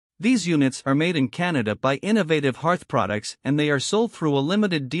These units are made in Canada by Innovative Hearth Products and they are sold through a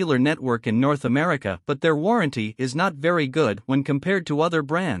limited dealer network in North America, but their warranty is not very good when compared to other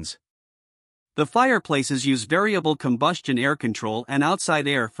brands. The fireplaces use variable combustion air control and outside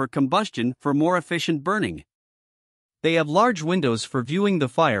air for combustion for more efficient burning. They have large windows for viewing the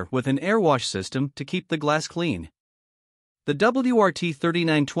fire with an air wash system to keep the glass clean. The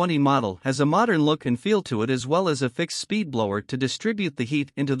WRT3920 model has a modern look and feel to it as well as a fixed speed blower to distribute the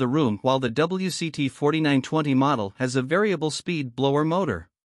heat into the room, while the WCT4920 model has a variable speed blower motor.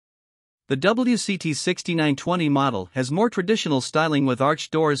 The WCT6920 model has more traditional styling with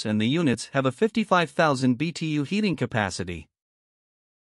arched doors and the units have a 55,000 BTU heating capacity.